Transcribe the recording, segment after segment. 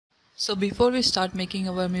So before we start making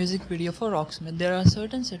our music video for Rocksmith, there are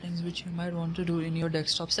certain settings which you might want to do in your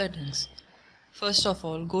desktop settings. First of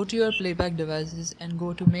all, go to your playback devices and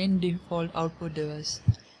go to main default output device.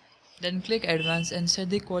 Then click advanced and set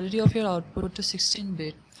the quality of your output to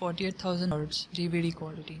 16-bit 48,000 Hz DVD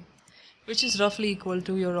quality, which is roughly equal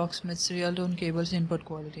to your Rocksmith's real tone cable's input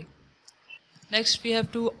quality. Next, we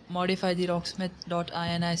have to modify the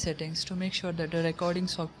Rocksmith.ini settings to make sure that the recording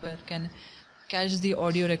software can catch the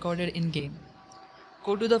audio recorded in-game.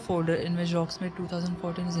 Go to the folder in which Rocksmith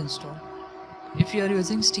 2014 is installed. If you are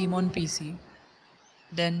using Steam on PC,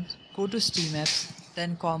 then go to Steam apps,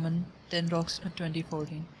 then Common, then Rocksmith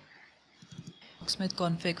 2014. Rocksmith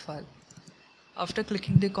config file. After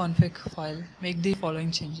clicking the config file, make the following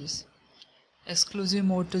changes. Exclusive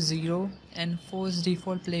mode to 0 and force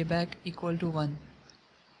default playback equal to 1.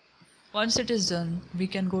 Once it is done, we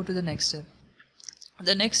can go to the next step.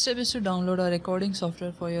 The next step is to download a recording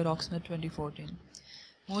software for your Rocksmith 2014.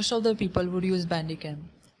 Most of the people would use Bandicam,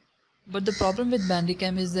 but the problem with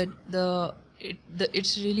Bandicam is that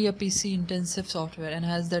it's really a PC intensive software and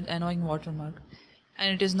has that annoying watermark,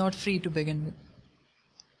 and it is not free to begin with.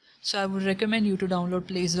 So I would recommend you to download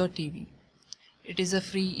Place.tv. It is a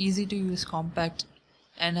free, easy to use compact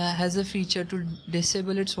and has a feature to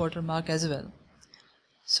disable its watermark as well.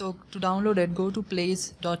 So to download it, go to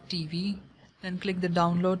Place.tv, then click the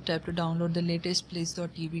download tab to download the latest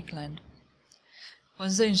Place.tv client.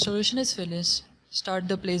 Once the installation is finished, start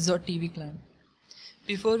the Place.tv client.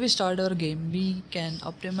 Before we start our game, we can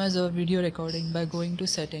optimize our video recording by going to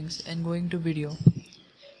settings and going to video.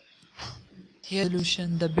 Here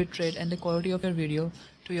resolution, the bitrate and the quality of your video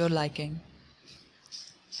to your liking.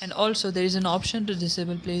 And also there is an option to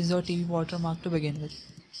disable Place.tv watermark to begin with.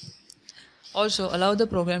 Also allow the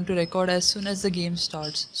program to record as soon as the game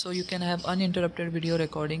starts, so you can have uninterrupted video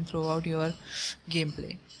recording throughout your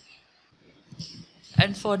gameplay.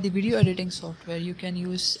 And for the video editing software, you can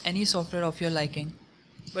use any software of your liking.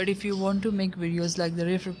 But if you want to make videos like the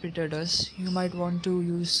Riff Repeater does, you might want to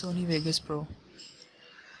use Sony Vegas Pro.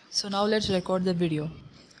 So now let's record the video.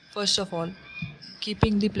 First of all,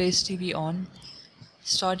 keeping the Place TV on,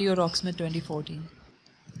 start your Rocksmith 2014.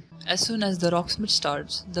 As soon as the Rocksmith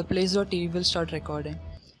starts, the Place.tv will start recording.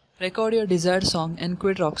 Record your desired song and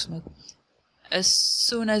quit Rocksmith. As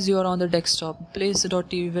soon as you are on the desktop,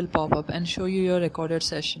 Place.tv will pop up and show you your recorded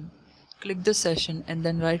session. Click the session and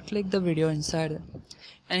then right click the video inside it.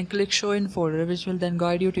 And click show in folder, which will then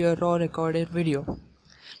guide you to your raw recorded video.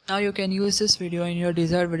 Now you can use this video in your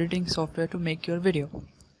desired editing software to make your video.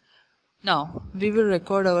 Now, we will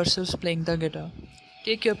record ourselves playing the guitar.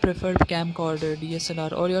 Take your preferred camcorder,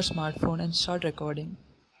 DSLR or your smartphone and start recording.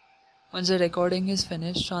 Once the recording is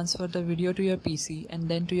finished, transfer the video to your PC and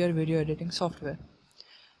then to your video editing software.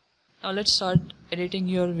 Now let's start editing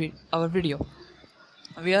our video.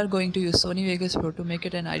 We are going to use Sony Vegas Pro to make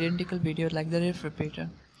it an identical video like the Riff Repeater.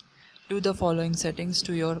 Do the following settings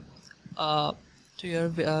to your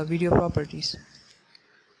video properties.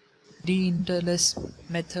 Deinterlace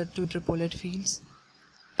method to interpolate fields.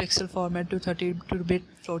 Pixel format to 32-bit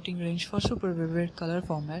floating range for super vivid color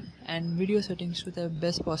format, and video settings to the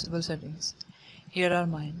best possible settings. Here are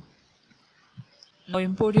mine. Now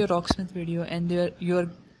import your Rocksmith video and your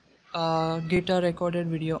guitar recorded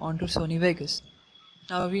video onto Sony Vegas.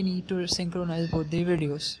 Now we need to synchronize both the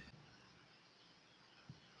videos.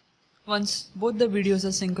 Once both the videos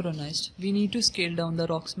are synchronized, we need to scale down the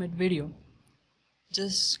Rocksmith video.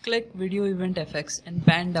 Just click Video Event Effects and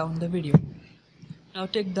pan down the video. Now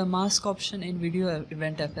take the mask option in Video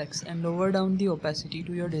Event Effects and lower down the opacity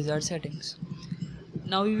to your desired settings.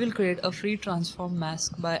 Now we will create a free transform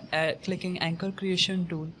mask by clicking Anchor Creation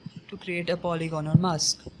tool to create a polygonal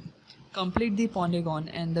mask. Complete the polygon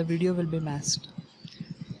and the video will be masked.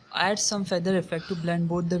 Add some feather effect to blend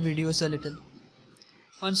both the videos a little.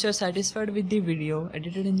 Once you are satisfied with the video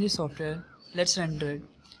edited in the software, let's render it.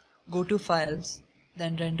 Go to Files,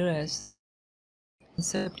 then Render As,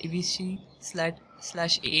 Concept EVC/AAC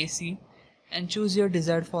and choose your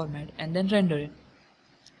desired format and then render it.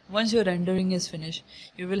 Once your rendering is finished,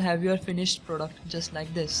 you will have your finished product just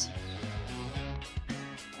like this.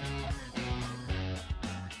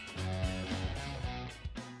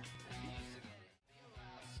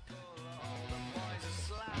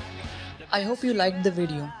 I hope you liked the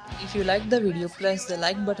video. If you liked the video, press the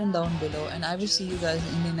like button down below and I will see you guys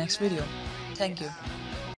in the next video. Thank you.